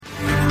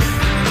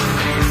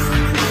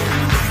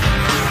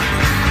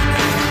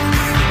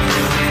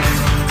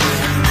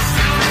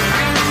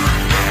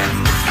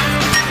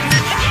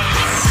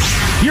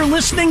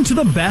listening to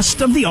the best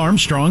of the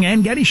Armstrong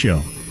and Getty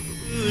Show.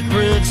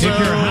 If you're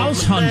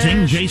house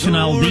hunting, Jason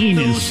Aldean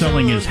is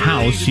selling his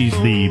house. He's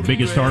the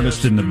biggest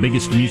artist in the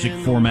biggest music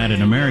format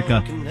in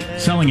America,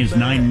 selling his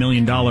 $9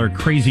 million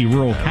crazy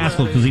rural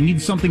castle because he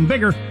needs something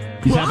bigger.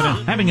 He's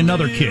having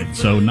another kid,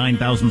 so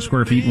 9,000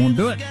 square feet won't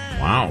do it.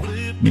 Wow.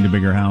 Need a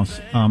bigger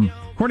house.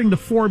 According to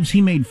Forbes,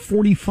 he made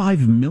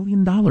 $45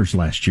 million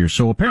last year,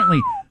 so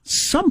apparently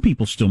some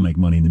people still make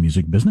money in the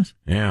music business.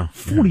 Yeah.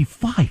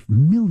 $45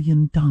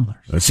 million.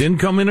 That's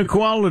income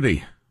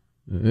inequality.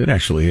 It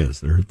actually is.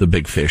 They're the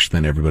big fish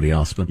than everybody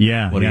else. But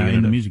yeah,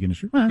 in the music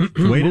industry. Well,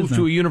 move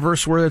to a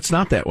universe where it's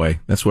not that way.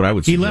 That's what I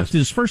would suggest. He left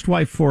his first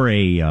wife for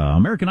a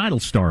American Idol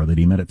star that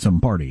he met at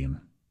some party. And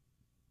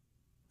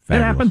it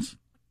happens.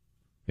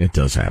 It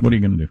does happen. What are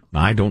you going to do?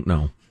 I don't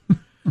know.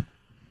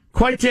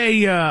 Quite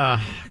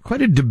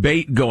a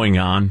debate going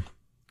on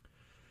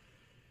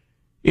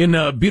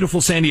in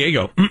beautiful San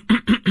Diego.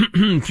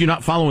 If you're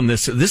not following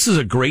this is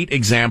a great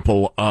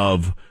example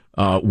of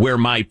where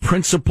my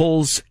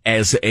principles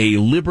as a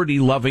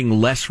liberty-loving,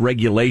 less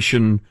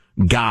regulation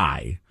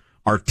guy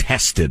are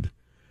tested,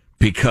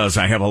 because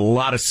I have a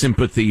lot of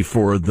sympathy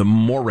for the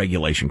more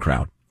regulation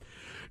crowd.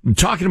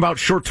 Talking about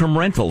short-term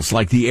rentals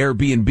like the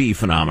Airbnb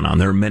phenomenon.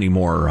 There are many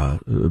more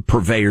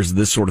purveyors of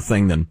this sort of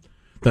thing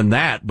than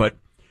that, but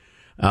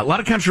a lot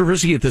of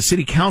controversy at the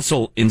city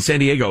council in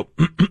San Diego.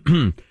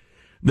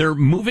 They're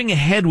moving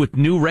ahead with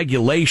new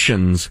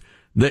regulations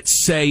that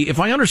say, if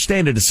I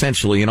understand it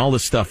essentially and all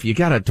this stuff, you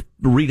got to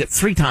read it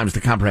 3 times to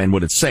comprehend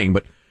what it's saying,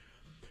 but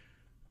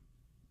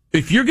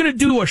if you're going to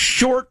do a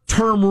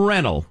short-term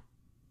rental,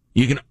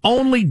 you can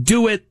only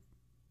do it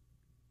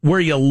where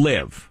you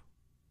live.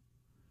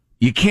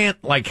 You can't,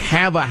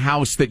 have a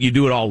house that you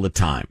do it all the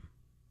time.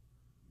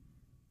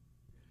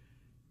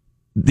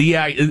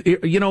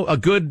 A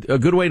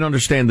good way to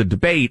understand the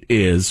debate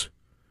is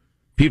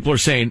people are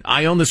saying,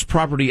 I own this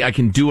property, I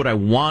can do what I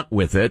want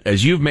with it.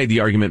 As you've made the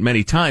argument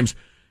many times,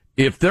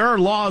 if there are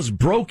laws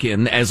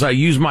broken as I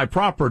use my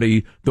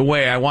property the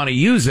way I want to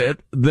use it,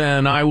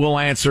 then I will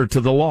answer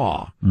to the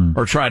law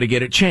or try to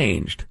get it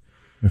changed.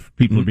 If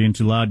people are being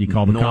too loud, you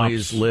call the cops.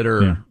 Noise,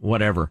 litter,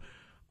 whatever.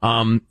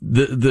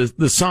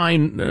 The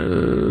sign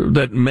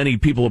that many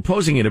people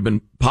opposing it have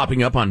been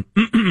popping up on,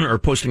 or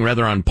posting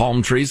rather, on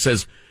palm trees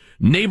says,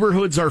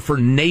 neighborhoods are for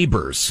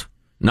neighbors,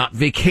 not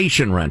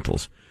vacation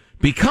rentals.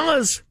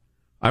 Because,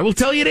 I will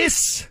tell you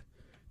this,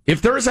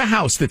 if there is a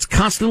house that's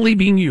constantly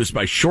being used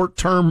by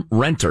short-term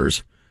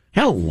renters,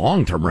 hell,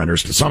 long-term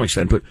renters to some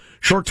extent, but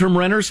short-term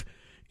renters,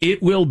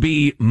 it will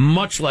be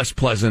much less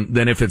pleasant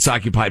than if it's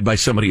occupied by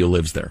somebody who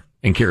lives there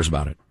and cares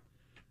about it.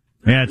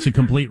 Yeah, it's a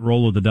complete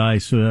roll of the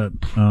dice.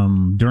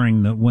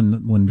 During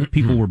when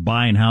people were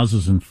buying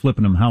houses and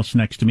flipping them, house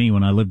next to me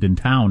when I lived in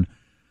town,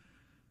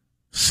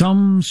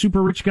 some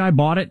super rich guy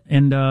bought it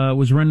and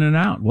was renting it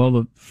out. Well,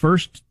 the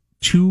first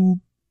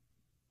 2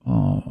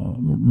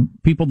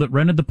 people that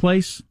rented the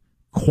place,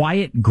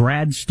 quiet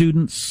grad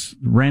students,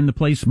 ran the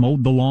place,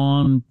 mowed the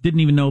lawn,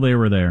 didn't even know they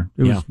were there.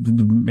 It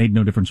made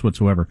no difference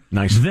whatsoever.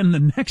 Nice. Then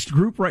the next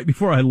group right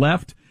before I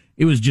left,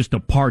 it was just a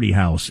party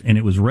house, and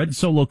it was red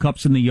Solo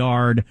cups in the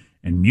yard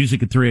and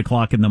music at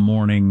 3:00 in the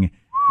morning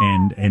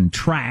and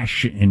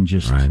trash and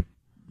just,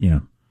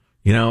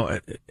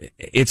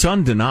 it's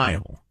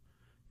undeniable.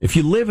 If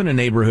you live in a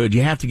neighborhood,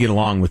 you have to get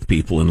along with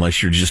people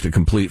unless you're just a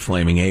complete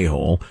flaming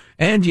a-hole.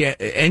 And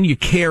you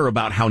care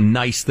about how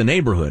nice the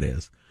neighborhood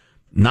is.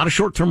 Not a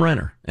short-term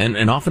renter,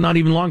 and often not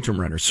even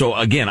long-term renter. So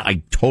again,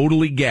 I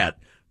totally get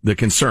the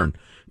concern.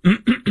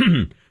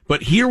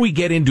 But here we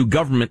get into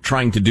government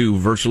trying to do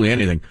virtually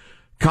anything.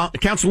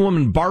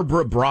 Councilwoman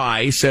Barbara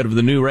Bry said of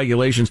the new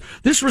regulations,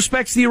 this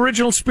respects the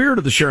original spirit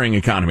of the sharing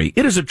economy.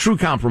 It is a true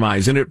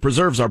compromise, and it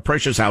preserves our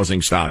precious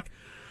housing stock.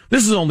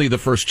 This is only the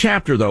first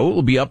chapter, though. It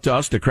will be up to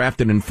us to craft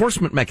an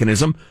enforcement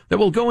mechanism that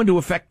will go into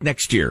effect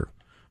next year,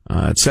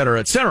 et cetera,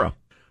 et cetera.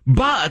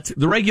 But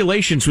the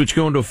regulations which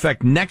go into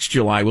effect next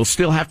July will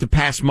still have to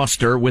pass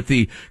muster with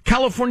the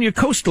California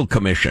Coastal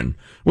Commission,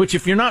 which,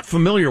 if you're not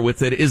familiar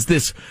with it, is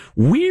this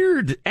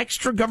weird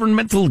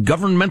extra-governmental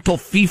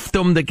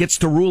fiefdom that gets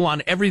to rule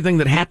on everything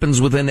that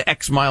happens within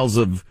X miles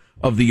of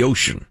the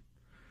ocean.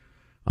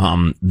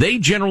 They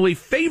generally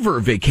favor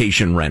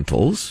vacation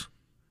rentals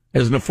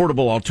as an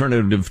affordable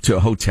alternative to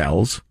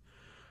hotels.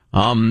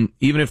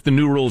 Even if the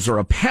new rules are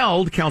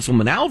upheld,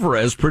 Councilman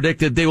Alvarez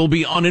predicted they will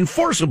be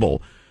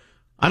unenforceable.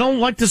 I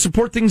don't like to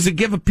support things that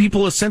give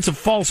people a sense of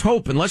false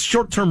hope unless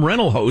short-term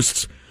rental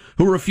hosts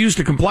who refuse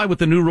to comply with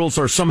the new rules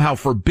are somehow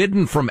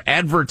forbidden from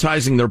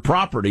advertising their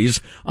properties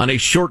on a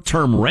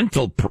short-term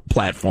rental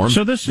platform.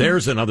 So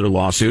there's another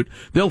lawsuit.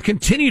 They'll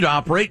continue to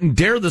operate and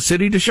dare the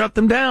city to shut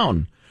them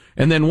down.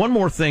 And then one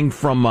more thing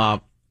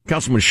from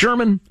Councilman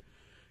Sherman.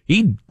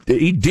 He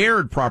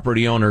dared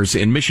property owners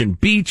in Mission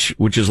Beach,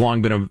 which has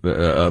long been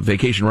a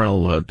vacation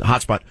rental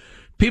hotspot.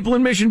 People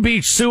in Mission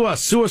Beach, sue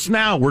us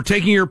now. We're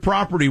taking your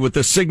property with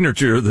the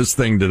signature of this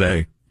thing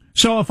today.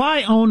 So if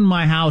I own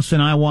my house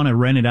and I want to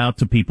rent it out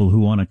to people who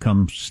want to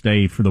come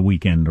stay for the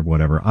weekend or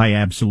whatever, I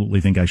absolutely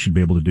think I should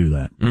be able to do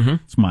that. Mm-hmm.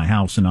 It's my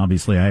house, and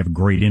obviously I have a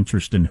great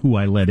interest in who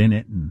I let in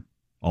it and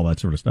all that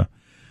sort of stuff.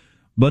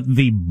 But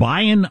the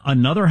buying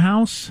another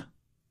house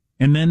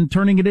and then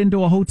turning it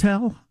into a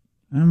hotel,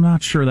 I'm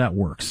not sure that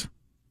works.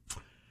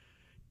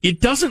 It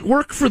doesn't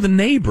work for the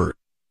neighbor.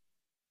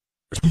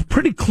 It's a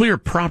pretty clear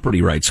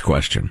property rights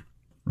question.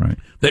 Right.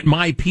 That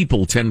my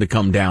people tend to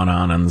come down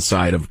on the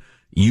side of,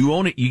 you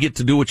own it, you get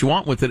to do what you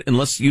want with it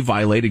unless you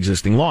violate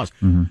existing laws.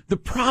 Mm-hmm. The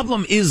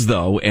problem is,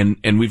 though,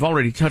 and we've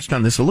already touched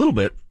on this a little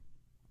bit,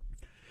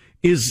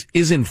 is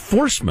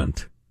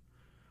enforcement.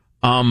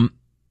 It's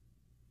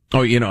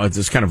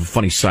kind of a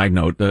funny side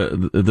note.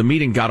 The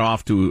meeting got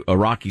off to a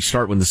rocky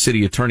start when the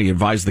city attorney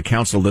advised the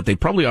council that they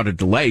probably ought to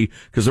delay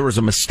because there was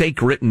a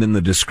mistake written in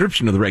the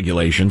description of the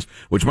regulations,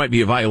 which might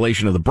be a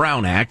violation of the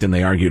Brown Act, and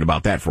they argued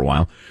about that for a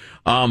while.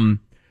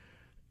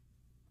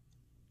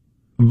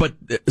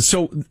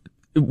 So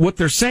what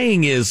they're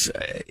saying is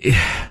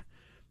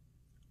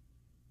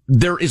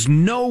there is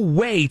no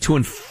way to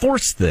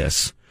enforce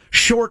this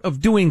short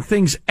of doing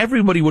things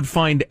everybody would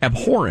find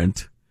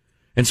abhorrent.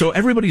 And so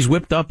everybody's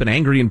whipped up and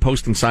angry and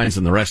posting signs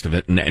and the rest of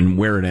it, and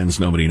where it ends,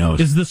 nobody knows.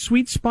 Is the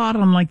sweet spot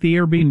on like the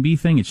Airbnb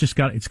thing? It's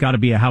got to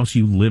be a house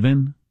you live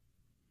in?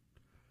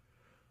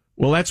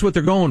 Well, that's what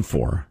they're going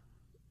for.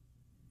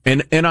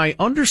 And I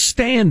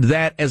understand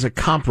that as a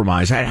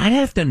compromise. I'd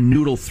have to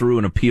noodle through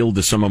and appeal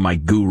to some of my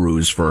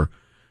gurus for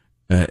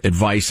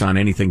advice on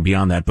anything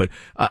beyond that. But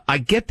I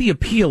get the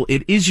appeal.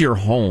 It is your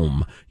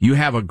home. You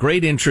have a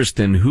great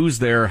interest in who's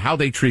there, how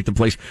they treat the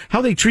place,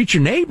 how they treat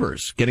your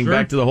neighbors, getting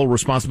back to the whole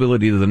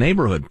responsibility of the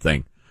neighborhood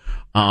thing.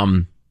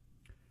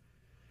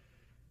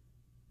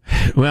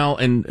 Well,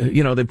 and,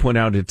 they point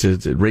out it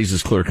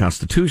raises clear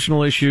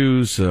constitutional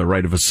issues,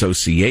 right of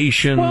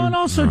association. Well, and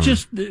also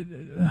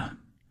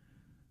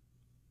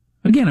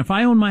again, if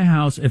I own my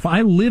house, if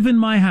I live in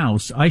my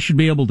house, I should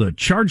be able to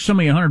charge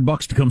somebody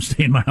 $100 to come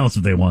stay in my house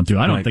if they want to.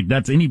 I don't think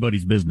that's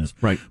anybody's business.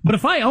 Right. But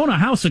if I own a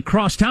house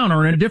across town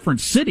or in a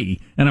different city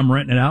and I'm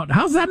renting it out,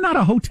 how's that not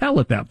a hotel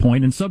at that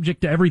point and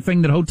subject to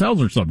everything that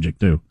hotels are subject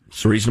to?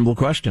 It's a reasonable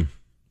question.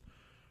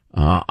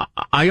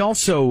 I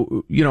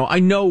also,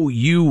 I know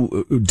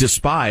you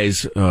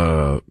despise,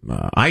 I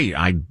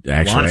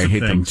hate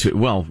them too.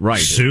 Well, right.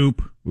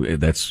 Soup.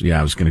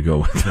 I was going to go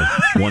with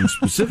one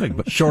specific,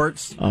 but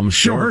shorts.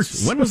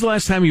 Shorts. When was the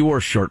last time you wore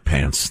short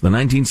pants? The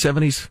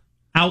 1970s?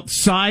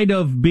 Outside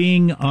of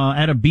being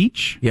at a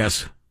beach?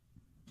 Yes.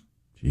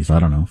 Jeez, I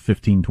don't know,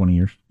 15, 20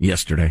 years?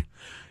 Yesterday.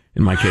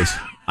 In my case,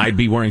 I'd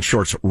be wearing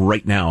shorts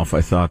right now if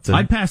I thought...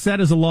 I'd pass that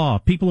as a law.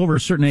 People over a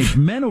certain age,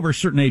 men over a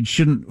certain age,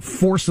 shouldn't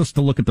force us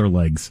to look at their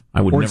legs. I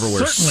would never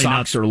wear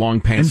socks or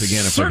long pants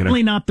again.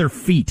 Certainly not their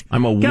feet.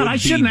 I'm a would-be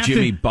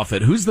Jimmy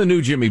Buffett. Who's the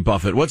new Jimmy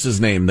Buffett? What's his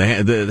name?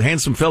 The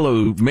handsome fellow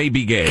who may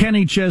be gay.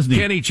 Kenny Chesney.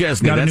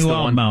 Got a new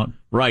album out.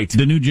 Right.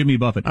 The new Jimmy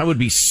Buffett. I would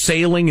be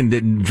sailing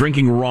and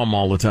drinking rum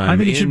all the time. I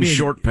think it should be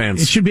short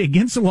pants. It should be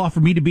against the law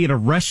for me to be at a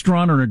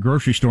restaurant or in a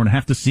grocery store and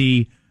have to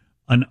see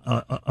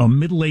a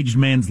middle-aged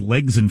man's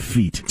legs and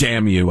feet.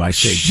 Damn you, I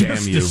say,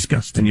 damn you.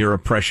 Disgusting. And your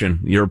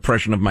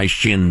oppression of my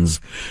shins.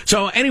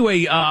 So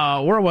anyway,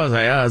 where was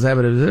I? I was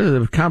having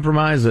a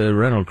compromise, a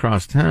rental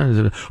across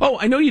town. Oh,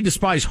 I know you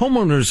despise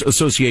homeowners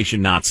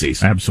association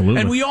Nazis. Absolutely.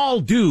 And we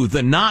all do,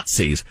 the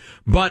Nazis.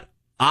 But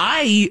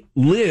I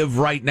live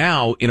right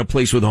now in a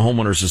place with a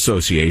homeowners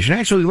association.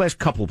 Actually, the last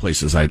couple of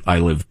places I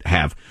live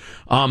have.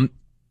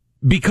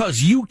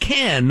 Because you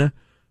can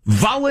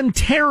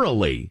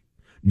voluntarily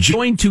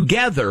join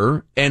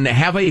together and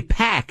have a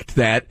pact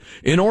that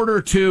in order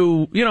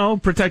to,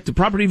 protect the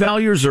property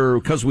values or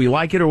because we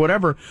like it or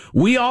whatever,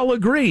 we all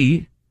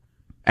agree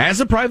as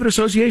a private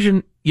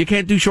association, you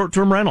can't do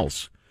short-term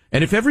rentals.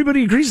 And if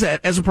everybody agrees that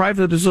as a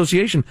private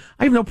association,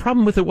 I have no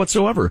problem with it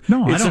whatsoever.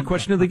 No, it's a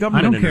question of the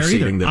government. I don't care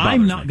either.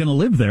 I'm not going to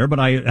live there, but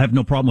I have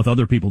no problem with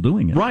other people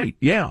doing it. Right.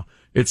 Yeah.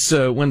 It's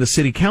when the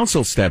city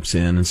council steps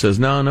in and says,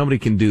 no, nobody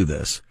can do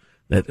this.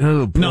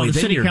 No, the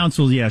city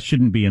council,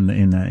 shouldn't be in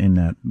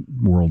that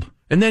world.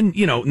 And then,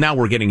 now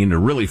we're getting into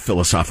really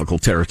philosophical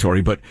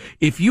territory, but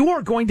if you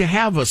are going to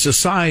have a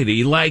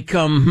society like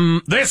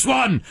this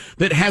one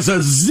that has a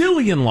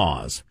zillion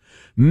laws,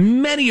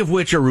 many of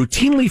which are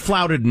routinely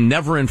flouted and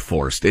never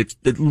enforced, it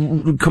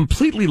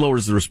completely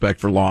lowers the respect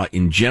for law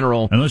in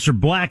general. Unless you're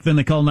black, then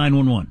they call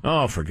 911.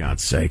 Oh, for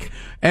God's sake.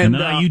 And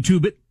then I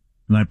YouTube it.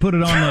 And I put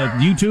it on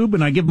YouTube,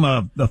 and I give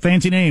them a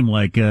fancy name,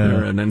 like...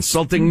 an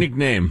insulting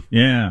nickname.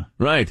 Yeah.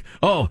 Right.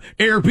 Oh,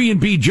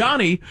 Airbnb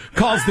Johnny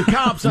calls the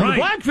cops on the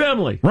black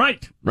family.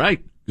 Right.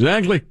 Right.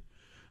 Exactly.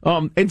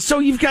 And so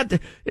you've got...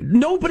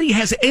 Nobody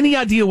has any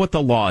idea what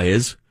the law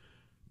is.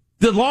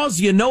 The laws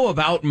you know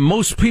about,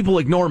 most people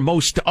ignore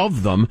most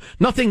of them.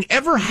 Nothing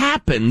ever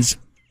happens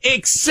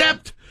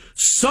except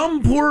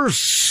some poor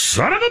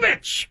son of a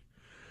bitch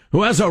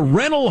who has a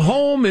rental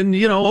home in,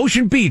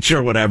 Ocean Beach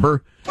or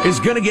whatever,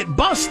 is going to get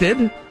busted,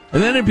 and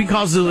then it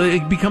becomes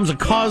a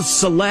cause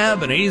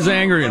celeb, and he's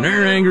angry, and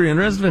they're angry, and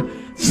the rest of it.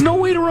 There's no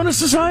way to run a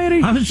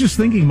society. I was just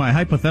thinking my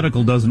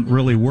hypothetical doesn't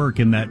really work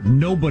in that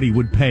nobody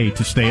would pay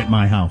to stay at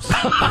my house.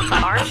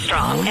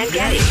 Armstrong and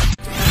Getty.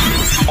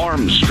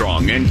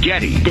 Armstrong and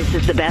Getty. This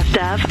is the best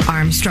of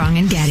Armstrong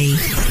and Getty.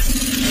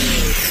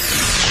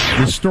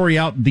 This story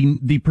out,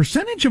 the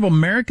percentage of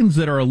Americans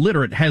that are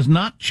illiterate has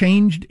not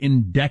changed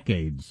in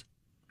decades,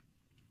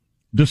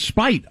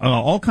 despite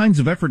all kinds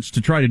of efforts to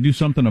try to do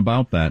something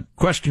about that.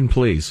 Question,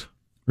 please.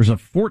 There's a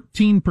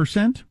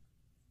 14%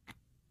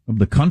 of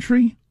the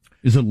country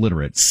is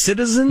illiterate.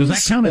 Citizens Does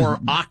that count or as,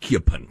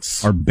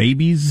 occupants? Are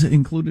babies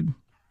included?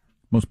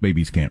 Most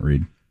babies can't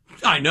read.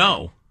 I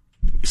know.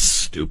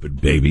 Stupid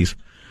babies.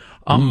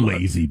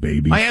 Lazy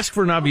babies. I ask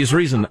for an obvious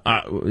reason.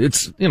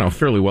 It's,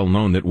 fairly well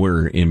known that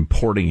we're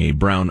importing a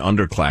brown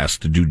underclass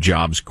to do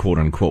jobs, quote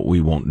unquote,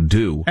 we won't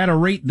do. At a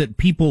rate that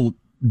people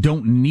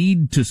don't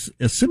need to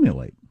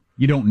assimilate.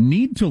 You don't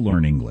need to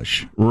learn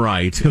English.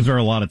 Right. Because there are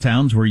a lot of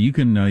towns where you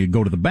can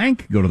go to the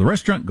bank, go to the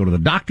restaurant, go to the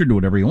doctor, do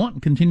whatever you want,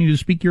 and continue to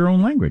speak your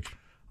own language.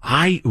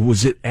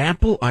 Was it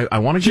Apple? I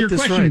want to get this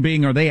right. Your question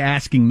being, are they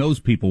asking those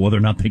people whether or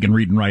not they can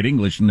read and write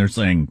English? And they're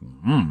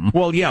saying,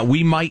 Well, yeah,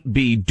 we might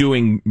be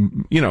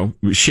doing,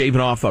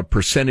 shaving off a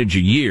percentage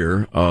a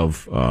year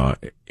of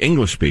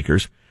English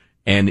speakers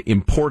and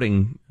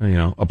importing,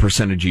 a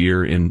percentage a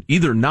year in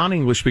either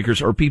non-English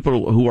speakers or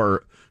people who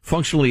are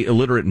functionally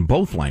illiterate in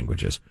both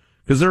languages.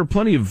 Because there are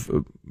plenty of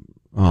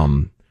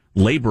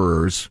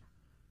laborers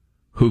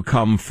who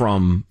come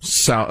from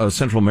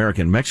Central America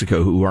and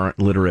Mexico who aren't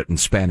literate in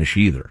Spanish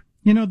either.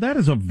 That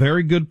is a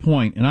very good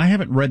point, and I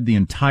haven't read the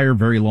entire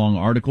very long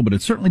article, but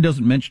it certainly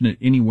doesn't mention it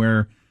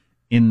anywhere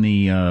in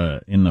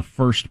the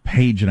first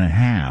page and a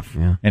half.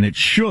 Yeah. And it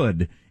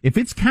should. If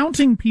it's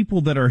counting people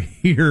that are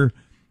here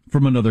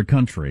from another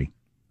country,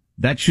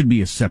 that should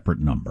be a separate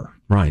number.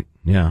 Right,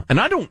 yeah.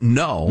 And I don't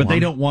know. But they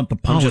don't want the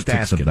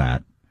politics of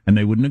that. And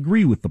they wouldn't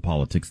agree with the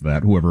politics of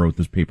that, whoever wrote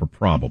this paper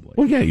probably.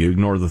 Well, yeah, you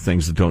ignore the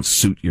things that don't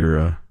suit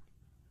your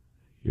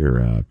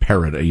narrative.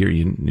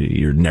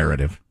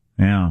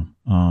 Yeah.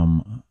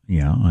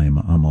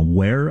 I'm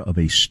aware of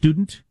a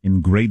student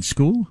in grade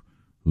school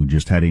who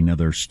just had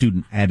another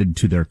student added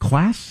to their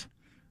class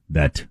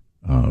that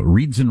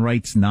reads and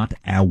writes not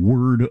a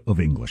word of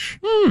English.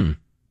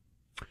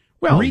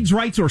 Well, reads,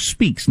 writes, or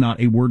speaks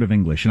not a word of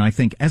English. And I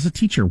think, as a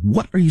teacher,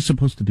 what are you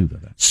supposed to do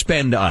with that?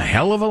 Spend a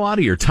hell of a lot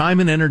of your time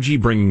and energy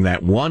bringing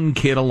that one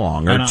kid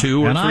along, or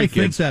two or three kids. And I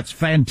think that's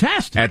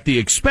fantastic. At the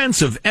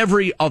expense of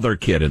every other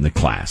kid in the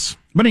class.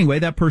 But anyway,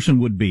 that person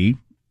would be,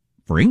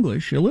 for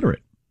English,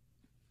 illiterate.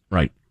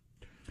 Right.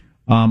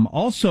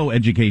 Also,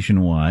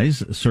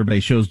 education-wise, a survey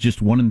shows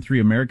just 1 in 3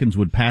 Americans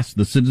would pass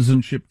the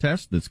citizenship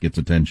test. This gets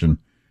attention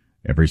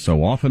every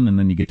so often, and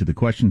then you get to the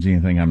questions and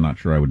you think, I'm not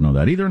sure I would know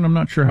that either, and I'm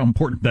not sure how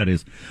important that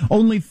is.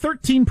 Only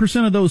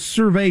 13% of those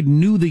surveyed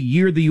knew the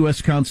year the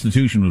U.S.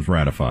 Constitution was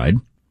ratified,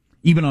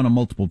 even on a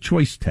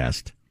multiple-choice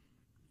test.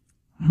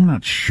 I'm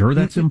not sure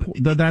that's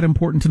that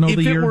important to know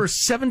the year. If it were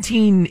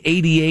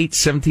 1788,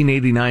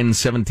 1789, and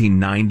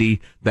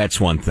 1790,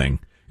 that's one thing.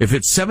 If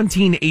it's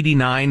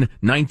 1789,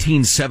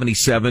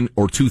 1977,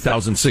 or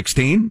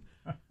 2016...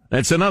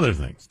 that's another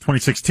thing. It's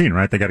 2016,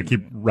 right? They got to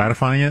keep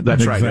ratifying it?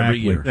 That's exactly. Right, every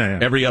year. Yeah.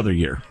 Every other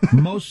year.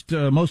 Most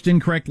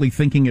incorrectly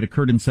thinking it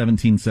occurred in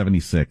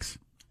 1776.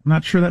 I'm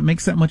not sure that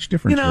makes that much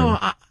difference. Really.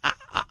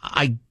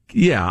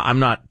 I'm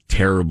not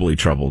terribly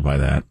troubled by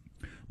that.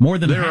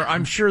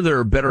 I'm sure there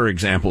are better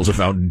examples of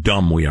how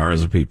dumb we are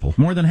as a people.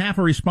 More than half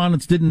of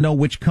respondents didn't know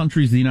which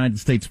countries the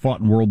United States fought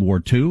in World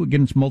War II.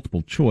 Again, it's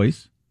multiple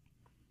choice.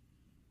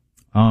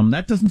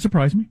 That doesn't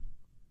surprise me.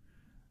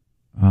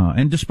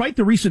 And despite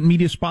the recent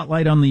media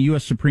spotlight on the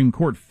U.S. Supreme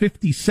Court,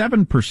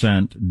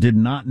 57% did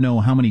not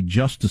know how many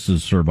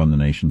justices serve on the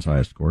nation's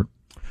highest court.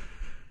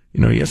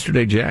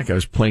 Yesterday, Jack, I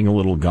was playing a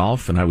little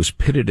golf, and I was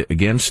pitted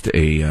against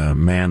a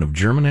man of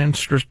German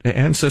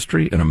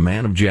ancestry and a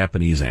man of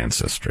Japanese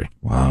ancestry.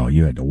 Wow,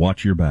 you had to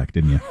watch your back,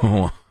 didn't you?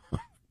 Oh,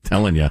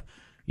 telling you.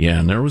 Yeah,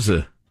 and there was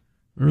a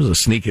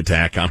sneak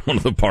attack on one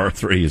of the par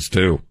threes,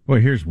 too. Well,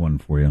 here's one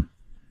for you.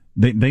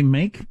 They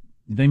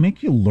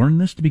make you learn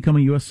this to become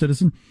a U.S.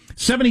 citizen?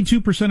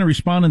 72% of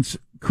respondents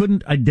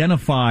couldn't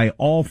identify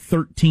all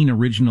 13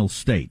 original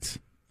states.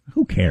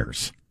 Who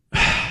cares?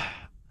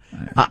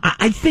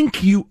 I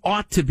think you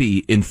ought to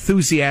be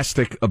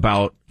enthusiastic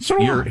about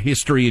your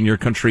history and your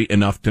country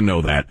enough to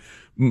know that.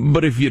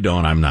 But if you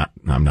don't, I'm not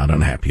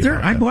unhappy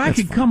about that. I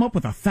could come up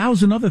with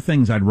 1,000 other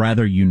things I'd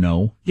rather you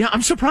know. Yeah,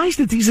 I'm surprised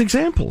at these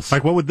examples.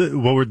 Like, what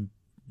would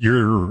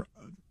your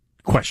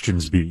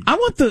questions be? I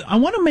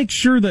want to make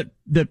sure that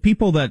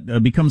people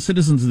that become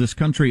citizens of this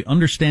country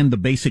understand the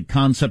basic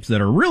concepts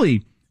that are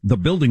really the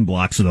building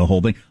blocks of the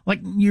whole thing. Like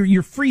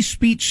your free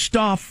speech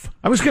stuff.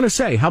 I was going to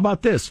say, how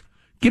about this?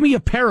 Give me a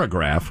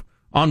paragraph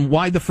on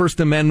why the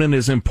First Amendment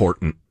is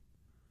important,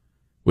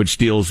 which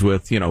deals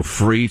with,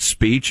 free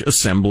speech,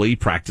 assembly,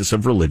 practice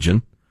of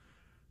religion,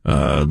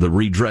 the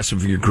redress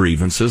of your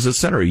grievances,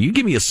 etc. You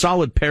give me a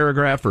solid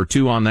paragraph or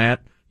two on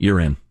that,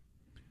 you're in.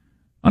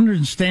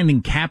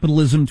 Understanding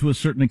capitalism to a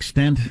certain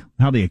extent,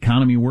 how the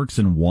economy works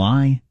and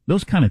why.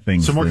 Those kind of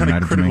things. Some more kind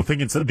of critical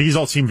thinking. So these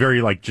all seem very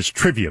just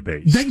trivia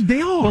based.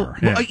 They are.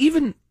 Well,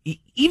 even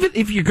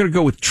if you're going to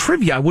go with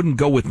trivia, I wouldn't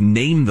go with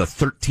name the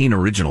 13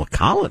 original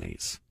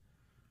colonies.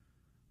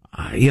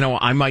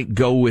 I might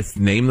go with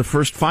name the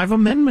first 5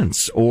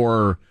 amendments,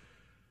 or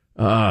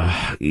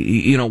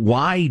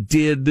why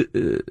did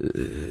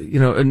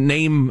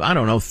name, I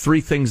don't know,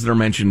 3 things that are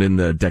mentioned in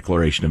the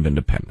Declaration of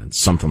Independence,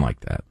 something like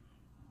that.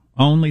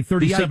 Only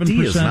 37%. The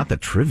idea is not the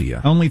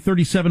trivia. Only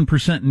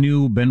 37%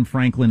 knew Ben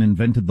Franklin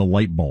invented the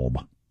light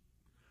bulb.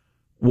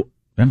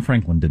 Ben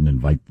Franklin didn't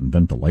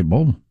invent the light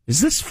bulb.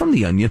 Is this from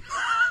The Onion?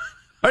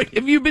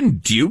 Have you been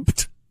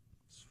duped?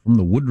 It's from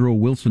the Woodrow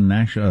Wilson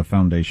Nash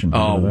Foundation.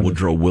 Oh,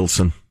 Woodrow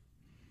Wilson.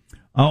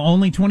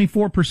 Only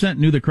 24%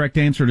 knew the correct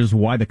answer to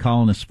why the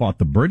colonists fought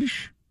the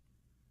British.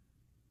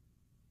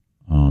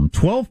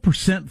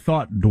 12%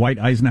 thought Dwight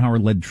Eisenhower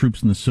led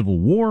troops in the Civil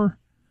War.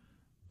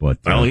 But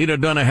well, he'd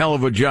have done a hell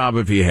of a job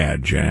if he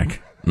had,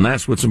 Jack. And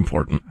that's what's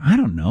important. I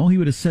don't know. He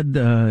would have said,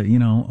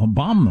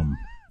 bomb them.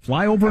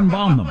 Fly over and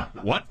bomb them.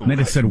 What? And they'd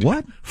have said,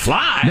 what?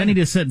 Fly? Then he'd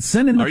have said,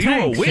 send in the tanks. Are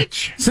you a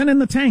witch? Send in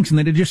the tanks. And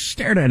they'd have just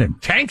stared at him.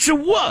 Tanks of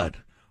what?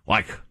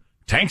 Like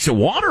tanks of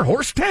water?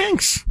 Horse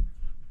tanks?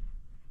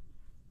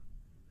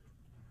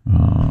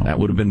 That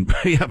would have been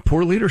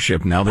poor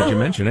leadership now that you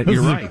mention it.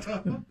 You're right.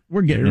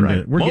 We're getting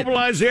into it.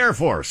 Mobilize the Air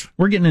Force.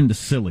 We're getting into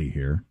silly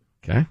here.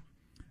 Okay.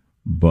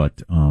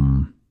 But,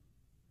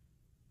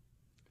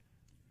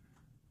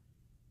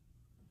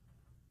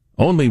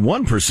 only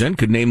 1%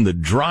 could name the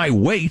dry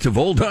weight of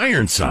Old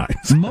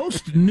Ironsides.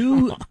 Most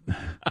knew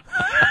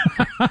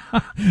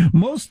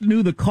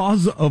the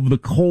cause of the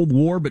Cold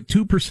War, but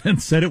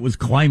 2% said it was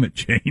climate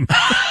change.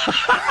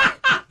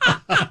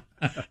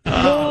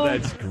 Oh,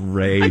 that's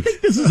great. I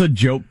think this is a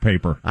joke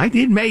paper.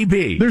 It may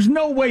be. There's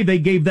no way they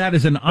gave that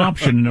as an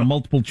option in a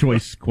multiple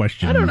choice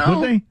question. I don't know.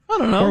 Would they? I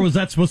don't know. Or was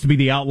that supposed to be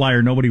the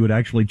outlier? Nobody would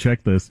actually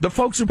check this. The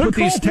folks who put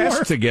these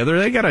tests together,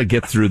 they got to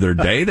get through their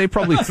day. They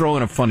probably throw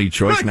in a funny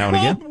choice now and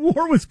again. The Cold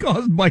War was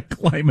caused by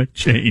climate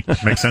change.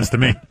 Makes sense to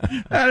me.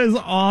 That is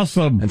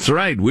awesome. That's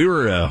right. We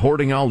were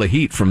hoarding all the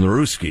heat from the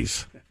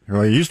Ruskies.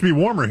 Well, it used to be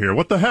warmer here.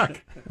 What the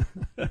heck?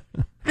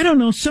 I don't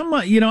know.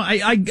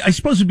 I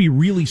suppose it'd be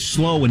really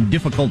slow and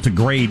difficult to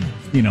grade,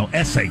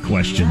 essay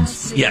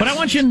questions. Yes. But I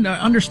want you to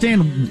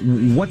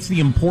understand what's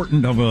the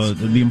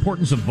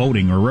importance of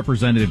voting or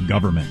representative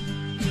government.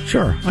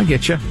 Sure, I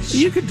get you.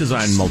 You could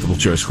design multiple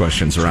choice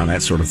questions around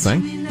that sort of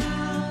thing.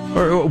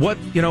 Or what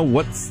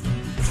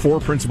 4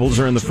 principles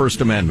are in the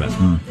First Amendment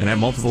and have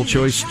multiple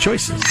choices.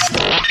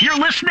 You're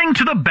listening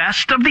to the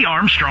best of the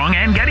Armstrong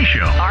and Getty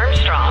Show.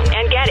 Armstrong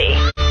and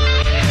Getty.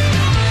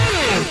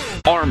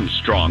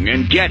 Armstrong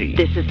and Getty.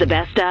 This is the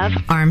best of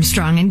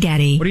Armstrong and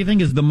Getty. What do you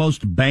think is the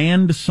most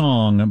banned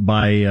song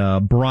by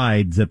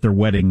brides at their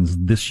weddings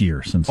this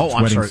year, since it's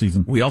wedding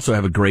season? We also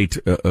have a great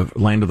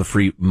Land of the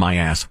Free My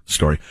Ass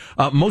story.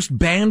 Most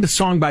banned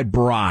song by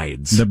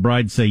brides. The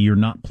brides say, you're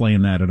not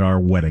playing that at our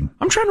wedding.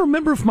 I'm trying to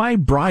remember if my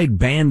bride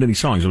banned any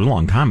songs. It was a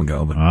long time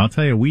ago. But I'll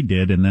tell you, we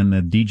did, and then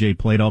the DJ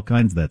played all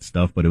kinds of that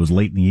stuff, but it was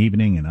late in the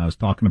evening, and I was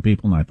talking to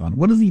people, and I thought,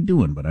 what is he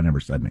doing? But I never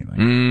said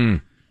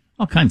anything.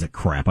 All kinds of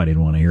crap I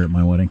didn't want to hear at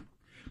my wedding.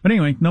 But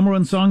anyway, number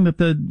one song that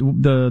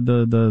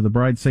the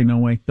brides say no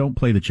way. Don't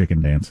play the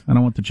chicken dance. I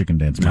don't want the chicken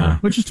dance,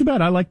 which is too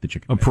bad. I like the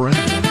chicken dance.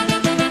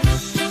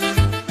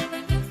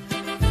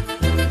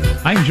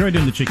 I enjoy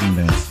doing the chicken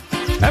dance.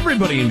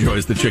 Everybody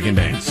enjoys the chicken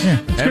dance. Yeah,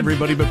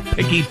 everybody but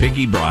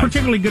picky brides.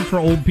 Particularly good for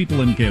old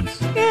people and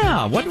kids.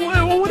 Yeah. What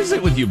is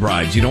it with you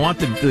brides? You don't want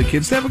the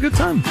kids to have a good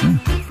time?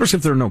 Of course,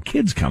 if there are no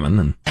kids coming,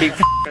 then keep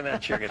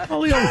that chicken.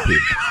 All the old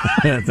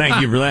people. Thank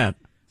you for that.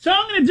 So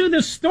I'm going to do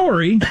this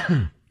story,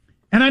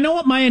 and I know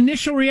what my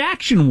initial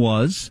reaction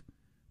was,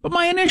 but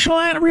my initial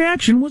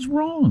reaction was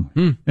wrong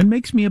and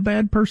makes me a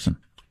bad person.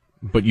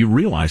 But you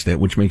realize that,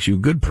 which makes you a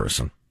good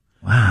person.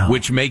 Wow.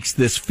 Which makes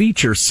this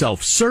feature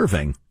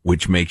self-serving,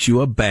 which makes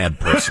you a bad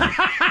person.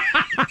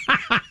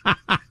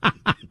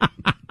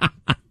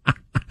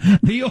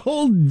 The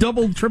old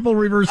double, triple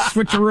reverse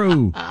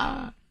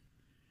switcheroo.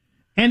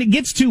 And it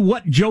gets to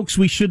what jokes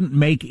we shouldn't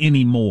make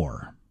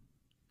anymore.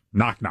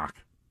 Knock, knock.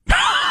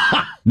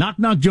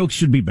 Knock-knock jokes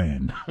should be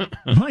banned.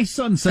 My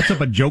son sets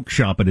up a joke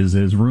shop at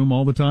his room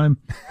all the time.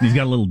 He's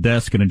got a little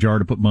desk and a jar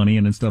to put money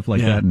in and stuff like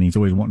that, and he's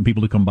always wanting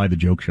people to come by the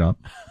joke shop.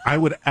 I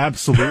would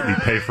absolutely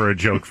pay for a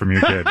joke from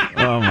your kid.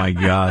 Oh, my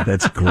God,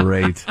 that's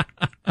great.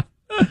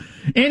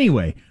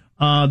 Anyway,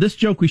 this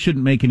joke we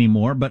shouldn't make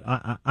anymore, but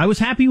I was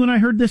happy when I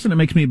heard this, and it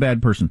makes me a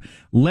bad person.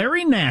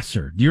 Larry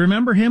Nassar, do you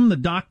remember him, the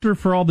doctor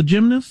for all the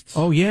gymnasts?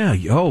 Oh, yeah.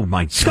 Oh,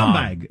 my God.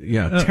 Scumbag.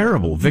 Yeah,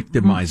 terrible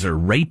victimizer,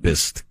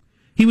 rapist.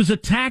 He was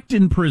attacked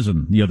in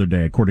prison the other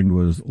day, according to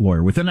his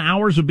lawyer. Within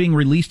hours of being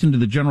released into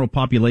the general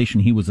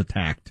population, he was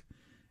attacked.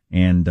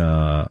 And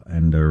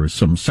there were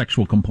some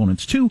sexual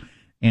components, too.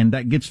 And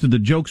that gets to the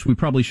jokes we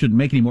probably shouldn't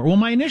make anymore. Well,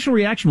 my initial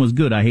reaction was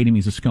good. I hate him.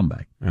 He's a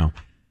scumbag. Well,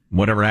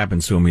 whatever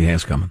happens to him, he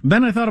has coming.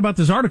 Then I thought about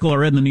this article I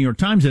read in the New York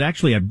Times that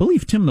actually, I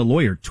believe Tim the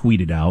lawyer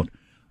tweeted out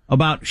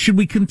about, should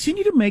we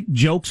continue to make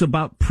jokes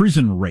about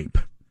prison rape?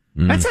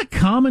 That's a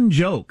common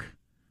joke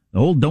The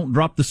whole don't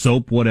drop the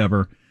soap,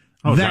 whatever.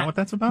 Oh, is that what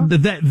that's about?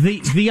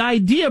 The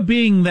idea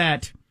being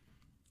that,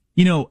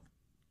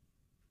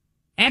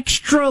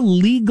 extra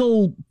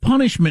legal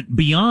punishment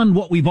beyond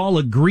what we've all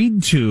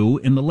agreed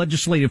to in the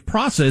legislative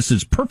process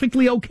is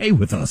perfectly okay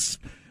with us.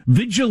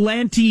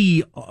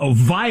 Vigilante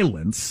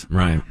violence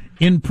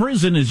in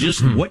prison is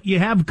just what you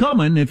have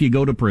coming if you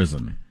go to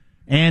prison.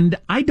 And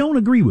I don't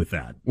agree with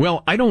that.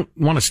 Well, I don't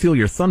want to steal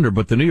your thunder,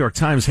 but the New York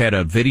Times had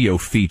a video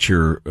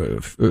feature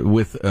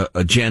with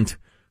a gent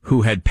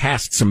who had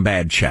passed some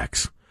bad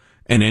checks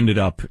and ended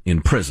up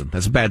in prison.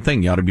 That's a bad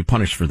thing. You ought to be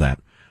punished for that.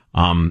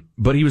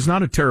 But he was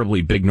not a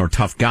terribly big nor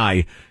tough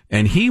guy,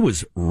 and he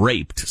was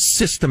raped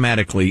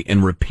systematically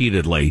and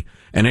repeatedly,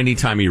 and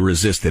anytime he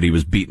resisted, he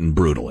was beaten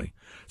brutally.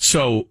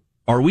 So,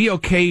 are we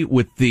okay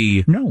with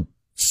the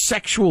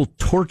sexual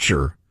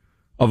torture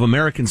of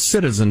American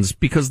citizens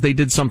because they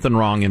did something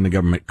wrong in the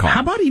government car?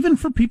 How about even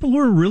for people who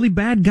are really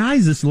bad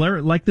guys,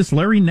 like this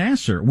Larry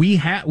Nassar?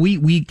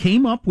 We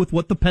came up with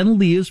what the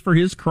penalty is for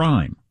his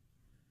crime.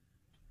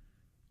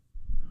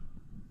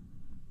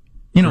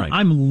 Right.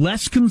 I'm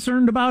less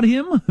concerned about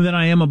him than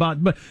I am about,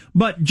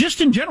 but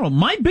just in general,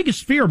 my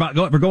biggest fear about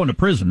ever going to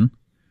prison,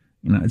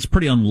 it's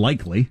pretty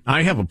unlikely.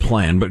 I have a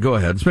plan, but go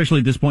ahead. Especially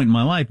at this point in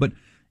my life, but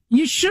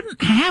you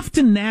shouldn't have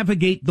to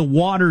navigate the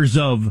waters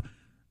of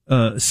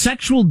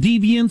sexual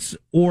deviance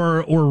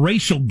or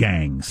racial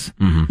gangs.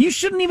 Mm-hmm. You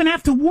shouldn't even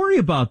have to worry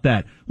about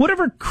that.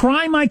 Whatever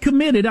crime I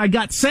committed, I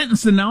got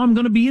sentenced and now I'm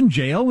going to be in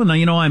jail and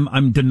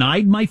I'm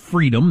denied my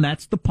freedom.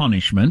 That's the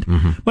punishment.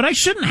 Mm-hmm. But I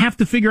shouldn't have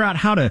to figure out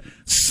how to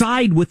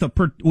side with a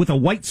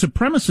white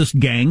supremacist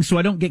gang so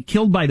I don't get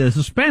killed by the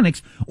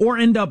Hispanics or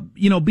end up,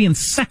 being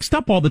sexed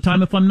up all the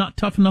time if I'm not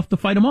tough enough to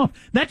fight them off.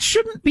 That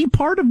shouldn't be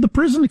part of the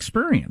prison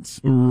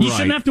experience. Right. You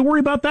shouldn't have to worry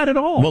about that at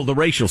all. Well, the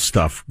racial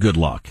stuff, good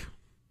luck.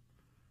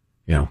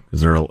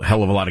 Because there are a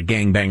hell of a lot of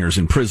gangbangers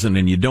in prison,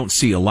 and you don't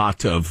see a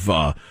lot of,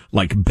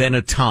 like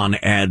Benetton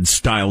ad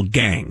style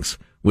gangs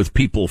with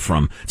people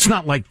from, it's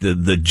not like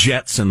the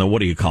Jets and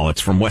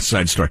it's from West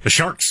Side Story. The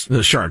Sharks.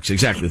 The Sharks,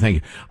 exactly, thank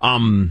you.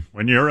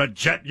 When you're a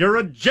jet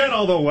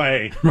all the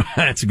way.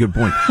 That's a good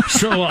point.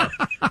 So,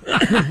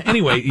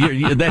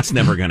 anyway, that's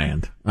never going to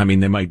end. I mean,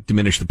 they might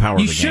diminish the power of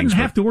the gangs. You shouldn't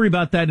have to worry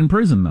about that in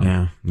prison,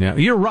 though. Yeah,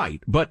 you're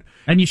right,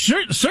 and you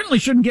certainly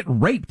shouldn't get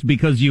raped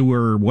because you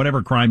were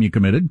whatever crime you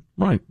committed.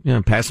 Right,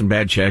 passing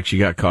bad checks, you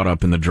got caught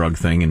up in the drug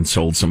thing and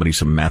sold somebody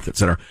some meth,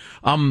 etc.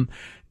 Why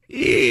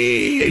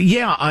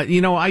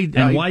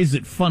is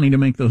it funny to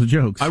make those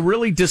jokes? I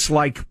really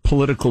dislike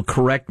political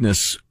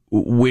correctness,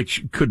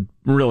 which could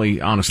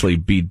really, honestly,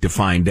 be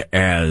defined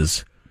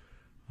as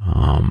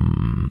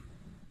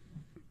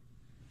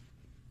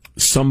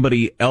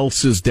somebody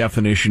else's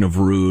definition of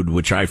rude,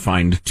 which I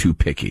find too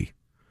picky.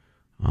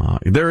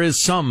 There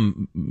is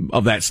some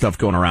of that stuff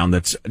going around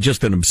that's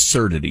just an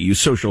absurdity. You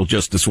social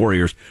justice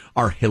warriors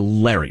are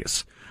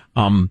hilarious.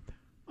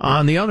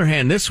 On the other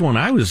hand, this one,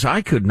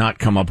 I could not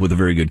come up with a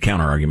very good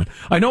counter argument.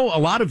 I know a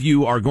lot of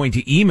you are going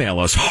to email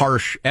us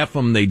harsh, F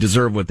them, they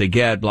deserve what they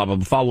get, blah, blah,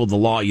 blah, follow the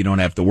law, you don't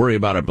have to worry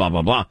about it, blah,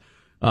 blah, blah.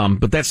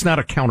 But that's not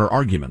a counter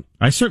argument.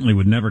 I certainly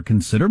would never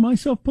consider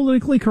myself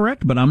politically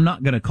correct, but I'm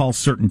not going to call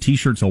certain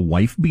t-shirts a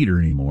wife beater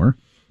anymore.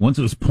 Once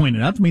it was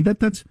pointed out to me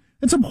that's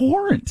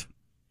abhorrent.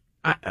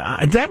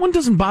 That one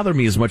doesn't bother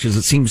me as much as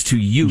it seems to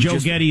you. Joe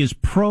Getty is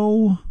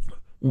pro.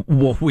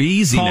 Well,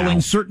 easy calling now.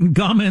 Certain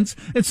comments.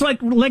 It's like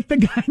the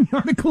guy in the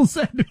article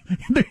said,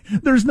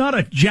 there's not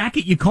a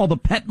jacket you call the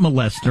pet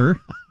molester.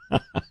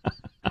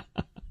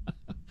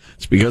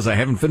 It's because I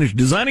haven't finished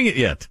designing it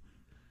yet.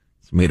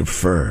 It's made of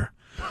fur.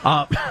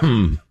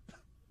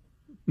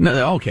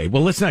 No, okay,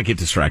 well, let's not get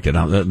distracted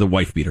on the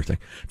wife beater thing.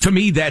 To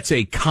me, that's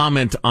a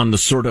comment on the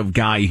sort of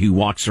guy who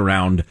walks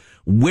around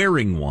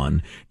wearing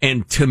one.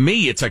 And to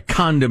me, it's a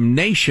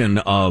condemnation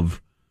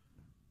of,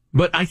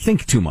 but I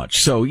think too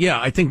much. So,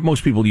 yeah, I think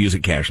most people use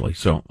it casually.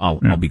 So I'll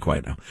be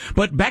quiet now.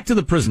 But back to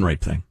the prison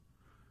rape thing.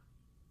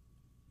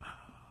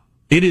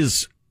 It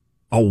is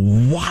a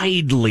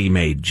widely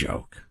made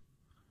joke.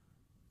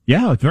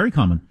 Yeah, it's very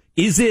common.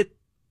 Is it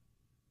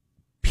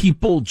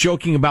people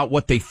joking about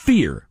what they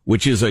fear,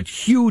 which is a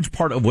huge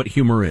part of what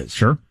humor is?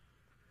 Sure.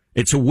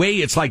 It's a way,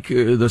 it's like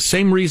the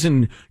same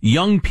reason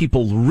young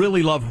people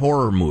really love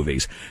horror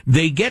movies.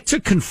 They get to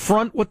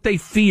confront what they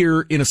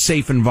fear in a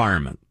safe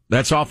environment.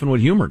 That's often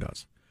what humor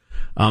does.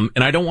 And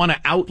I don't want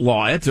to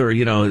outlaw it or,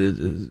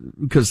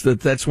 because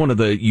that's one of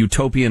the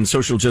utopian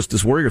social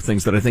justice warrior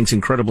things that I think is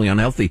incredibly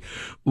unhealthy.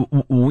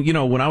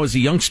 When I was a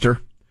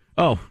youngster,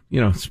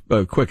 it's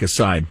a quick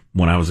aside,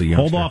 when I was a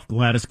youngster. Hold off,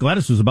 Gladys.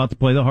 Gladys was about to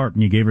play the harp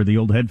and you gave her the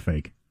old head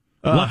fake.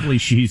 Luckily,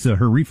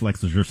 her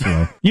reflexes are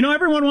slow.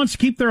 Everyone wants to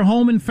keep their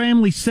home and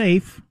family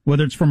safe,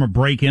 whether it's from a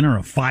break-in or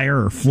a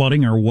fire or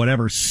flooding or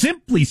whatever.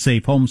 Simply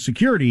Safe Home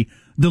Security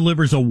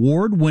delivers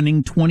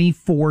award-winning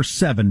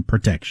 24/7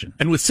 protection.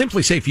 And with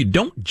Simply Safe, you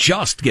don't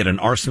just get an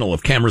arsenal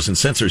of cameras and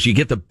sensors. You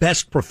get the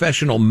best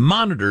professional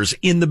monitors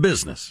in the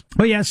business.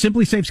 Oh, yeah,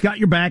 Simply Safe's got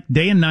your back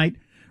day and night,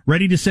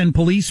 ready to send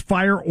police,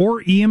 fire,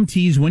 or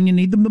EMTs when you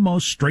need them the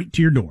most straight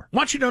to your door. I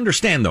want you to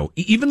understand, though,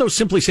 even though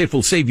Simply Safe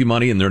will save you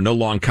money and there are no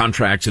long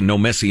contracts and no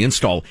messy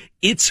install,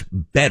 it's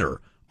better.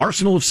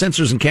 Arsenal of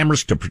sensors and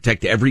cameras to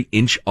protect every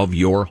inch of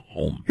your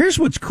home. Here's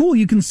what's cool.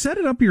 You can set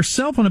it up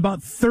yourself in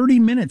about 30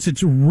 minutes.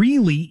 It's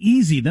really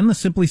easy. Then the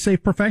Simply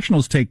Safe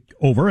professionals take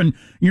over, and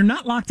you're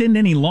not locked into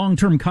any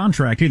long-term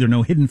contract either.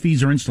 No hidden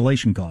fees or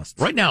installation costs.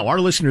 Right now,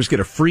 our listeners get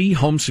a free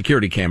home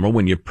security camera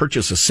when you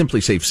purchase a Simply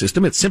Safe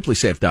system at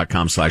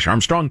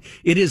simplysafe.com/Armstrong.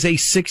 It is a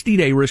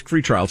 60-day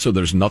risk-free trial, so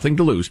there's nothing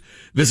to lose.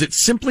 Visit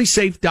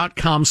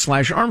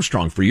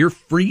simplysafe.com/Armstrong for your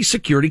free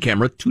security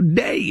camera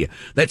today.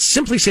 That's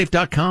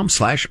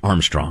simplysafe.com/Armstrong.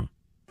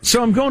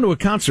 So I'm going to a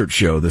concert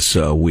show this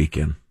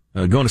weekend.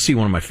 Going to see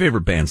one of my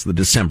favorite bands, the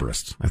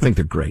Decemberists. I think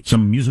they're great.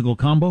 Some musical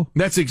combo?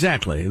 That's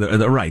exactly.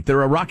 They're right.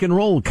 They're a rock and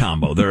roll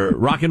combo. They're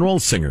rock and roll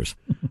singers.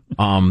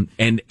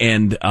 And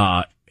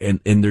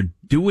they're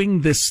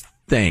doing this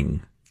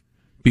thing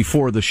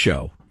before the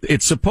show.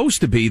 It's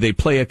supposed to be they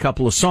play a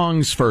couple of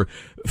songs for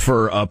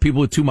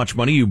people with too much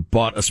money. You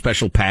bought a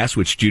special pass,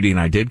 which Judy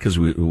and I did because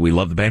we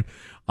love the band.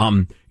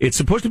 It's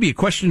supposed to be a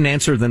question and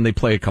answer, then they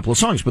play a couple of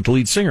songs. But the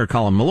lead singer,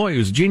 Colin Malloy,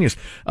 who's a genius,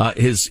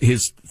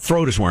 his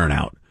throat is wearing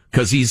out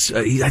because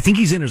I think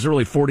he's in his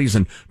early 40s.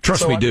 And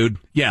trust me, dude,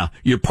 yeah,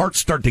 your parts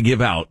start to give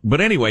out. But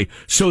anyway,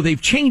 so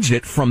they've changed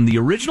it from the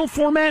original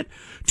format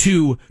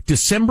to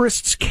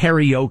Decemberists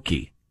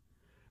karaoke,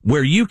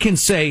 where you can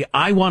say,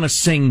 I want to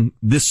sing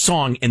this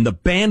song, and the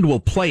band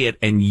will play it,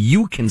 and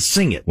you can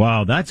sing it.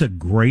 Wow, that's a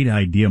great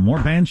idea. More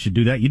bands should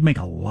do that. You'd make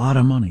a lot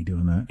of money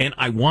doing that. And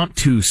I want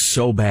to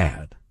so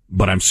bad,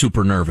 but I'm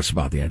super nervous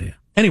about the idea.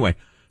 Anyway,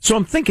 so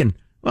I'm thinking,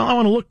 well, I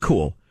want to look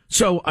cool.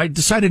 So I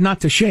decided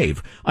not to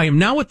shave. I am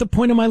now at the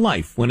point in my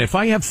life when if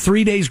I have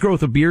 3 days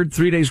growth of beard,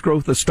 3 days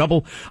growth of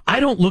stubble, I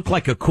don't look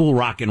like a cool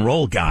rock and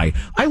roll guy.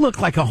 I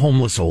look like a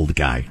homeless old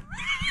guy.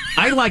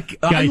 I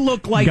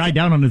look like guy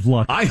down on his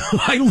luck.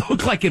 I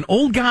look like an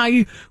old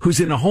guy who's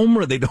in a home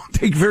where they don't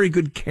take very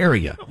good care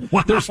of you.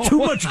 Wow. There's too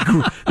much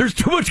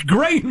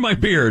gray in my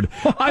beard.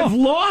 I've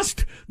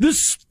lost the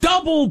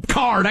stubble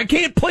card. I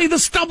can't play the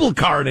stubble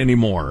card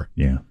anymore.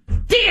 Yeah.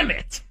 Damn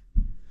it.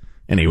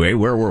 Anyway,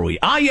 where were we?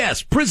 Ah,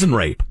 yes, prison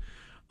rape.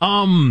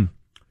 Yeah,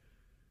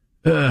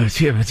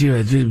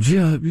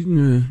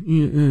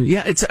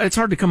 it's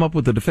hard to come up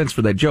with a defense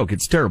for that joke.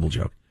 It's a terrible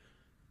joke.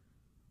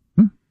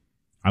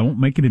 I won't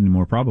make it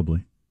anymore,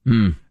 probably.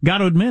 Got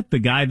to admit, the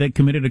guy that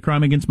committed a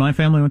crime against my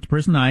family went to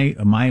prison.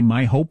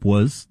 My hope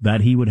was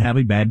that he would have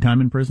a bad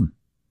time in prison.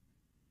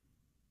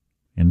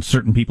 And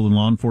certain people in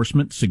law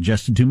enforcement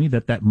suggested to me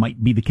that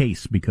might be the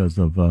case because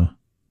of the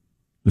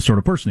sort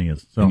of person he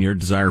is. So, and your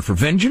desire for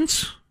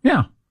vengeance?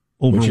 Yeah.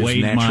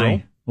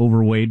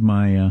 Overweighed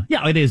my,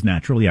 yeah, it is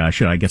natural. Yeah,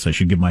 I guess I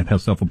should give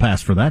myself a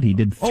pass for that. He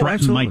did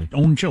threaten my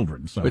own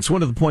children. So it's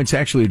one of the points,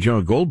 actually, of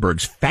Jonah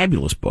Goldberg's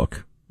fabulous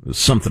book,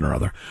 something or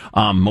other,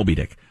 Moby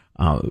Dick.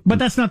 But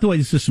that's not the way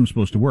the system's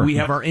supposed to work. We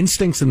have our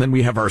instincts and then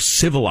we have our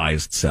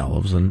civilized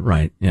selves. And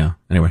right. Yeah.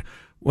 Anyway,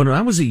 when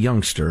I was a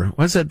youngster,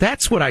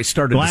 that's what I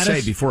started to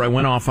say before I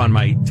went off on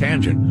my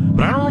tangent.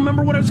 But I don't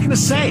remember what I was going to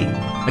say.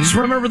 I just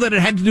remember that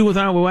it had to do with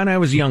when I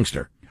was a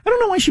youngster. I don't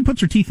know why she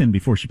puts her teeth in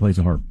before she plays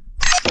a harp.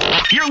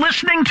 You're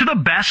listening to the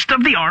best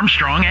of the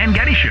Armstrong and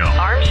Getty Show.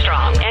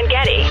 Armstrong and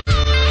Getty.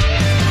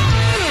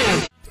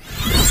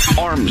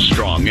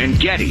 Armstrong and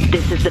Getty.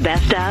 This is the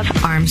best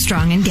of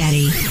Armstrong and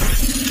Getty.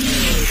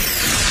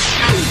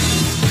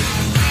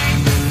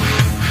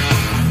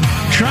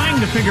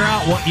 Trying to figure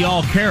out what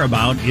y'all care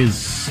about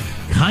is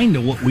kind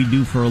of what we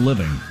do for a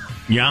living.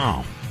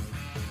 Yeah.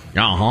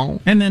 Uh-huh.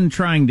 And then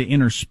trying to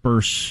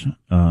intersperse,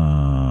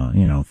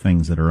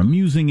 things that are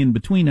amusing in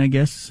between, I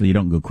guess, so you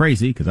don't go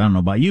crazy, because I don't know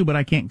about you, but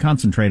I can't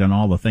concentrate on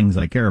all the things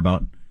I care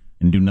about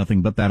and do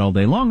nothing but that all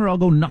day long, or I'll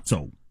go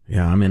nutso.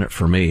 Yeah, I'm in it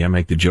for me. I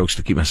make the jokes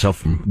to keep myself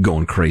from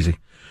going crazy.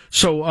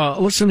 So,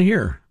 listen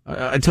here.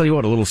 I tell you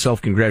what, a little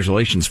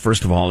self-congratulations,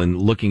 first of all, in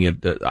looking at,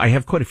 I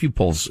have quite a few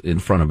polls in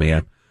front of me.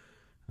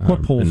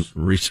 What polls?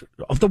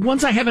 Of the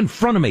ones I have in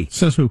front of me.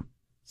 Says who?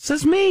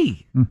 Says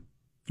me.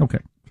 Okay.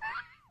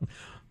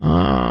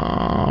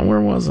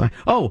 Where was I?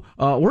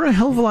 We're a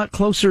hell of a lot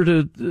closer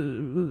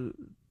to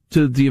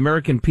the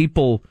American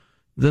people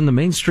than the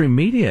mainstream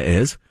media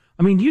is.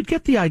 I mean, you'd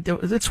get the idea.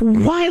 It's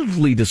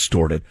wildly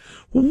distorted.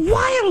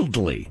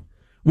 Wildly.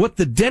 What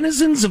the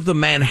denizens of the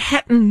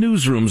Manhattan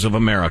newsrooms of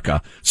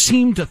America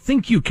seem to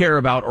think you care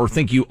about or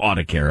think you ought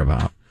to care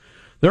about.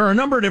 There are a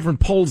number of different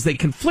polls. They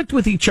conflict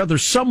with each other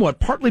somewhat,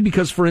 partly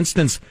because, for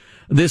instance,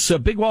 this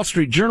big Wall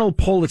Street Journal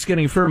poll that's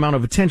getting a fair amount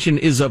of attention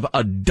is of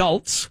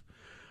adults.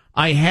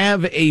 I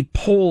have a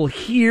poll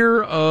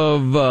here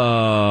of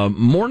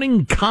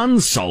Morning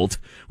Consult,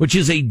 which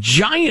is a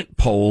giant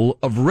poll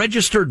of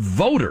registered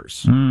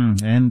voters.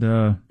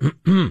 Boy,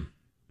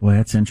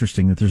 that's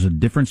interesting that there's a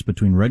difference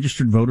between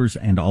registered voters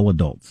and all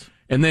adults.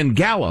 And then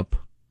Gallup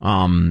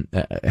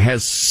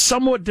has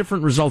somewhat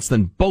different results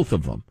than both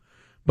of them.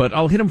 But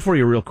I'll hit them for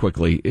you real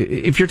quickly.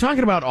 If you're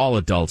talking about all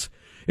adults,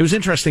 It was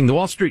interesting. The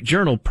Wall Street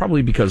Journal,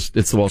 probably because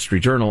it's the Wall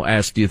Street Journal,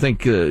 asked, do you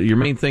think your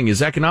main thing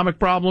is economic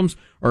problems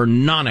or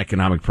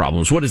non-economic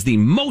problems? What is the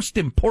most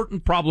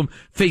important problem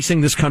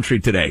facing this country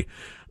today?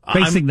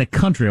 Facing the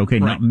country, okay,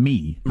 right. Not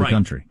me, the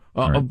country.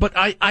 Right. But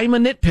I'm a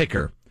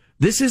nitpicker.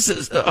 This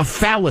is a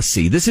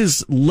fallacy. This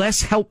is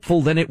less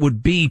helpful than it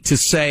would be to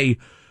say,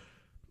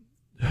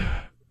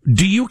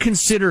 do you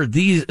consider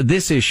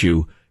this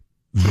issue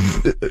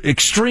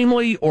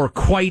extremely or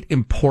quite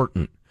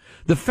important?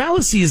 The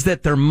fallacy is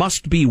that there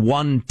must be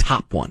one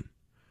top one.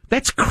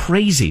 That's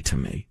crazy to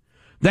me.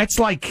 That's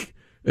like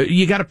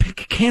you got to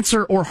pick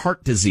cancer or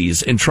heart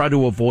disease and try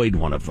to avoid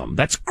one of them.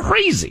 That's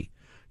crazy.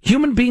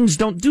 Human beings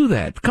don't do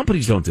that.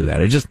 Companies don't do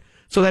that.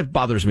 So that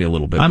bothers me a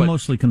little bit. I'm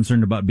mostly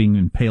concerned about being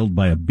impaled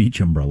by a beach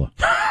umbrella.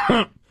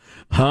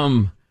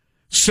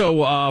 So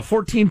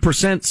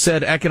 14%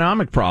 said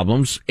economic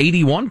problems.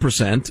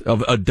 81%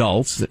 of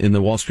adults in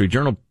the Wall Street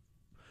Journal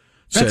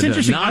That's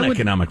interesting.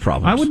 Non-economic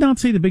problems. I would not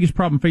say the biggest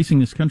problem facing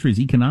this country is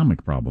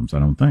economic problems, I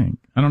don't think.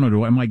 I don't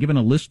know. Am I given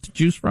a list to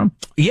choose from?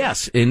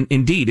 Yes,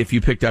 indeed. If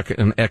you picked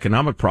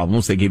economic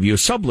problems, they give you a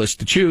sub-list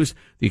to choose.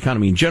 The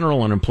economy in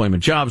general,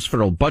 unemployment, jobs,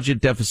 federal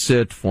budget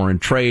deficit, foreign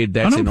trade.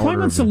 That's in order.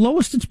 Unemployment's the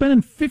lowest it's been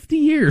in 50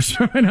 years.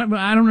 I don't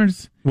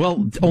understand.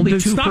 Well, only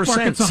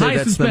 2% say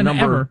that's the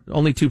number. Ever.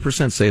 Only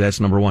 2% say that's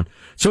number one.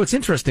 So it's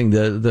interesting.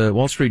 The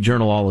Wall Street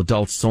Journal, all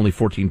adults, it's only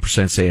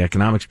 14% say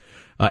economics.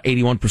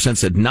 81%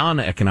 said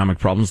non-economic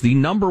problems. The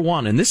number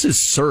one, and this has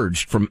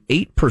surged from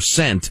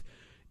 8%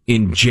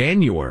 in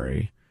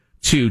January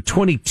to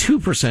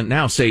 22%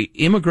 now, say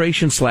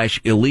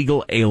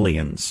immigration/illegal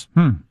aliens.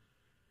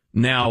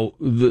 Now,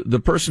 the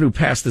person who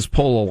passed this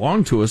poll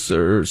along to us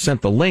or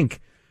sent the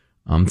link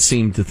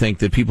seemed to think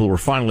that people were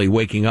finally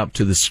waking up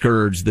to the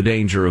scourge, the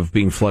danger of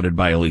being flooded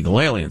by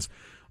illegal aliens.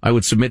 I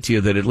would submit to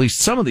you that at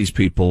least some of these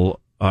people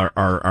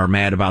are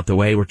mad about the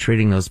way we're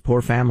treating those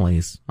poor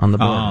families on the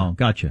border. Oh,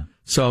 gotcha.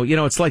 So,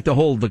 it's like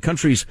the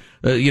country's,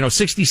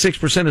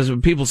 66%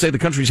 of people say the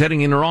country's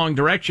heading in the wrong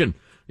direction.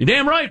 You're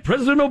damn right.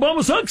 President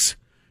Obama sucks.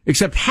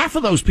 Except half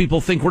of those people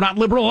think we're not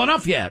liberal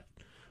enough yet.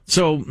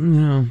 So,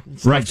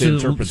 it's right to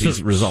interpret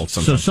these results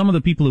sometimes. So some of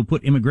the people who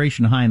put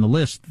immigration high on the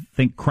list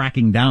think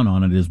cracking down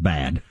on it is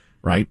bad.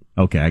 Right.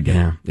 Okay, I get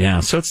it.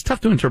 Yeah. So it's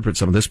tough to interpret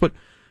some of this, but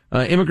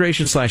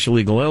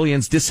immigration/illegal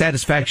aliens,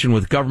 dissatisfaction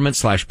with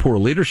government/poor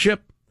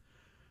leadership.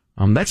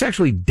 That's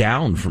actually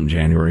down from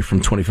January,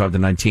 from 25 to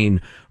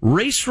 19.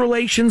 Race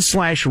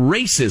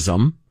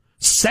relations/racism,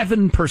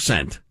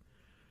 7%.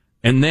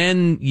 And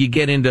then you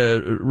get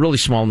into really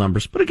small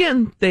numbers. But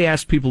again, they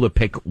ask people to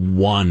pick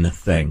one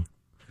thing.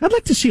 I'd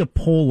like to see a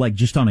poll like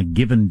just on a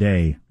given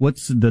day.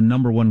 What's the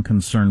number one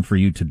concern for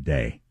you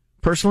today?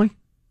 Personally?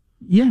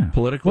 Yeah.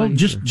 Politically? Well,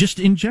 just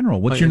in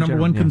general. What's your number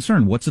one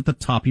concern? What's at the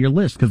top of your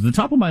list? Because the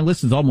top of my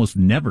list is almost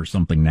never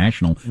something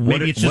national.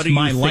 Maybe it's just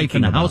my life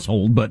in a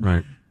household, but...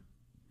 Right.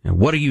 And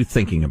what are you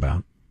thinking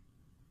about?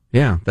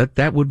 Yeah,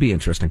 that would be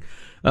interesting.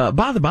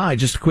 By the by,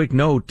 just a quick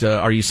note,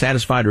 are you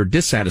satisfied or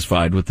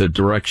dissatisfied with the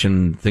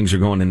direction things are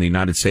going in the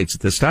United States at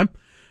this time?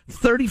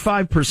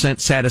 35%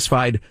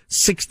 satisfied,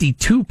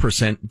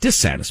 62%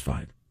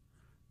 dissatisfied.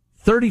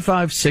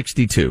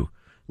 35-62.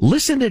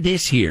 Listen to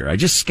this here. I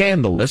just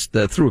scanned the list,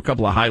 threw a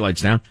couple of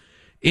highlights down.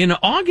 In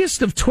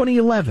August of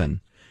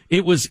 2011,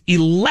 it was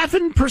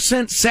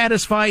 11%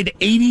 satisfied,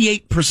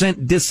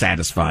 88%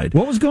 dissatisfied.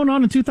 What was going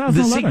on in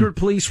 2011? The secret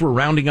police were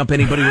rounding up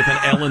anybody with an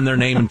L in their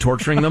name and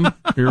torturing them.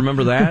 You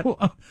remember that?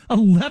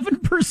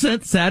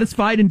 11%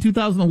 satisfied in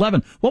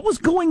 2011. What was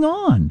going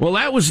on? Well,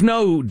 that was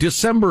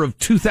December of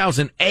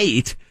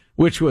 2008,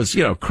 which was,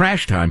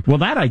 crash time. Well,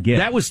 that I get.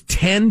 That was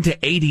 10 to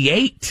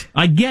 88.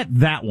 I get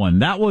that one.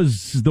 That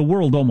was the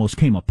world almost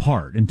came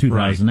apart in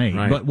 2008.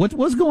 Right. But what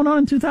was going on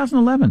in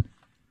 2011?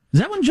 Is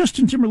that when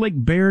Justin Timberlake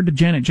bared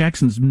Janet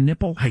Jackson's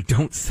nipple? I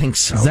don't think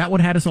so. Is that what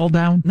had us all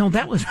down? No,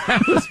 that was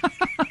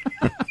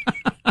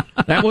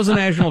that was a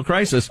national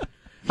crisis.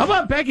 How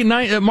about back in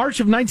March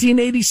of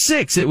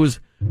 1986? It was,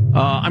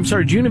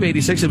 June of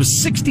 86. It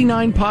was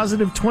 69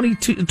 positive,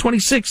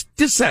 26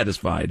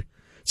 dissatisfied.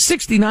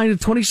 69 to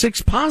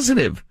 26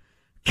 positive.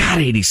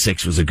 God,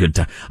 86 was a good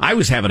time. I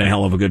was having a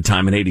hell of a good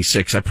time in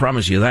 86. I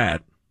promise you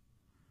that.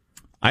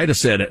 I'd have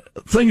said,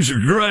 things are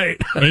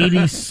great.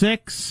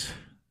 86.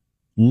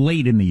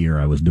 Late in the year,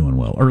 I was doing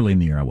well. Early in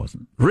the year, I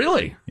wasn't.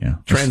 Really? Yeah.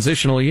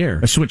 Transitional year.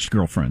 I switched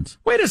girlfriends.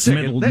 Wait a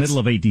second. Middle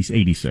of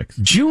 86.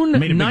 June 9th.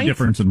 Made a big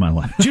difference in my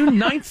life. June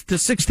 9th to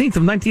 16th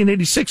of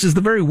 1986 is the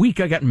very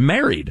week I got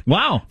married.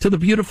 Wow. To the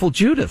beautiful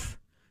Judith.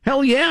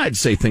 Hell yeah, I'd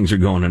say things are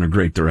going in a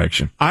great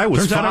direction.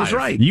 Turns out I was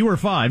right. You were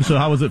 5, so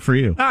how was it for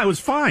you? I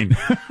was fine.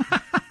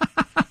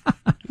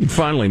 You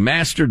finally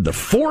mastered the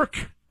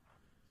fork,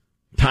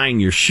 tying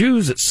your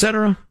shoes,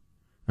 etc.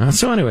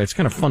 So anyway, it's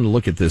kind of fun to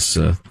look at this.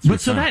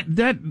 But so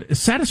that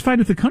satisfied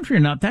with the country or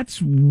not,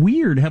 that's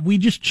weird. Have we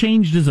just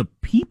changed as a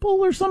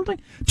people or something?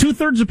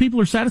 2/3 of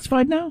people are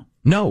satisfied now?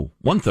 No,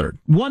 1/3.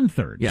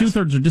 1/3. Yes.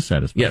 2/3 are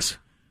dissatisfied. Yes.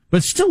 But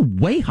it's still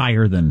way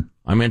higher than...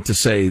 I meant to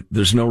say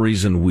there's no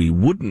reason we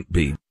wouldn't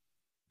be.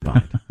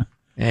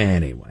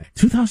 Anyway.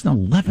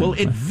 2011. Well,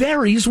 it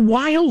varies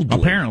wildly.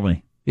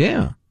 Apparently.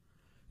 Yeah.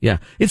 Yeah.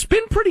 It's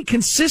been pretty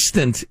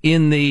consistent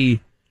in the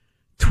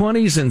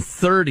 20s and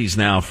 30s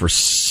now for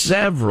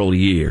several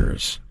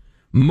years.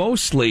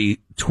 Mostly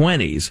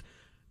 20s,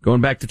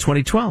 going back to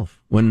 2012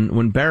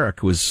 when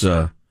Barack was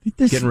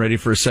getting ready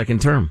for a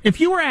second term. If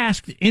you were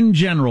asked in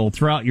general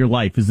throughout your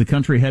life, is the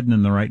country heading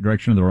in the right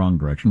direction or the wrong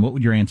direction, what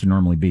would your answer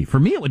normally be? For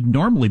me, it would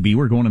normally be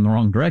we're going in the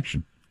wrong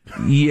direction.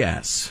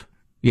 Yes.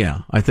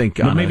 Yeah, I think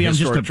but maybe I'm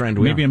just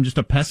I'm just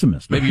a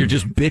pessimist. Maybe you're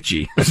just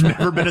bitchy. There's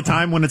never been a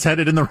time when it's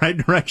headed in the right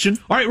direction.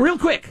 All right, real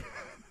quick.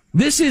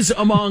 This is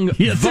among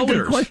voters. That's a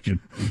good question.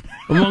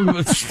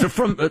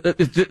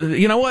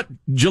 You know what?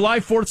 July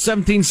 4th,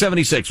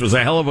 1776 was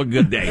a hell of a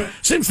good day.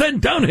 Since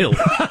then, downhill.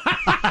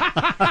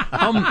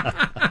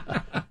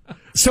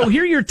 So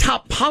here are your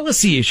top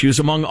policy issues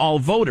among all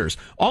voters.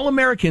 All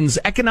Americans'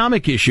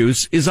 economic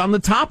issues is on the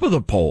top of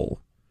the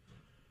poll.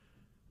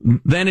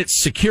 Then it's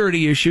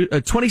security issues.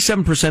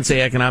 27%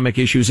 say economic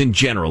issues in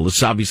general. This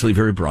is obviously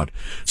very broad.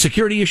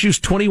 Security issues,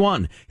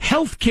 21%.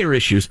 Healthcare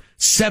issues,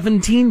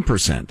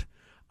 17%.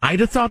 I'd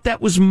have thought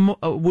that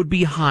would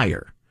be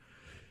higher.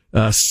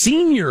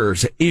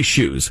 Seniors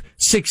issues,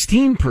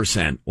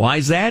 16%. Why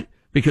is that?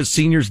 Because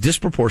seniors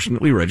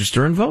disproportionately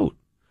register and vote.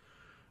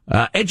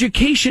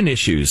 Education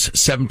issues,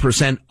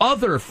 7%.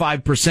 Other,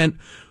 5%.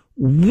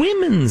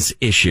 Women's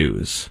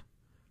issues,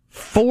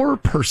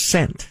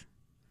 4%.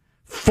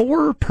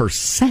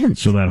 4%.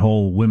 So that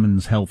whole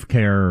women's health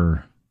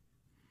care,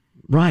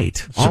 right?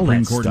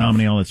 Supreme Court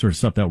nominee, all that sort of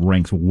stuff, that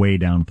ranks way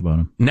down at the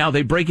bottom. Now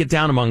they break it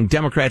down among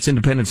Democrats,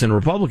 Independents, and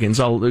Republicans.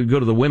 I'll go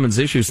to the women's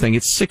issues thing.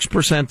 It's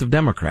 6% of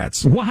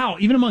Democrats. Wow!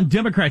 Even among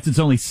Democrats, it's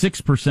only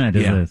 6%.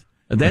 Is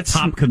that's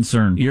top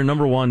concern. Your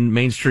number one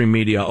mainstream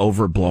media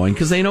overblowing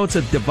because they know it's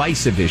a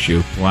divisive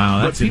issue.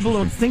 Wow, but people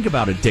don't think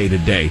about it day to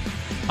day.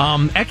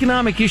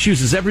 Economic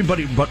issues is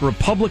everybody but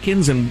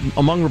Republicans, and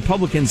among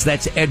Republicans,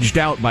 that's edged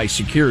out by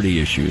security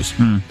issues.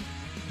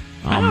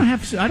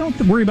 I don't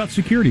worry about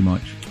security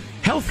much.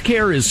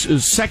 Healthcare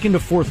is second to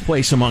fourth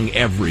place among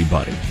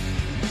everybody.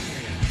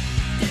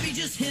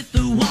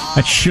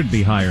 That should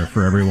be higher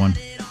for everyone.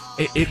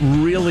 It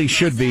really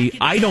should be.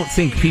 I don't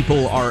think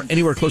people are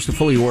anywhere close to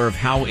fully aware of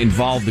how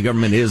involved the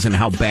government is and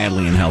how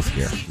badly in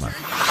healthcare.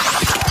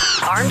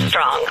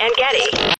 Armstrong and Getty.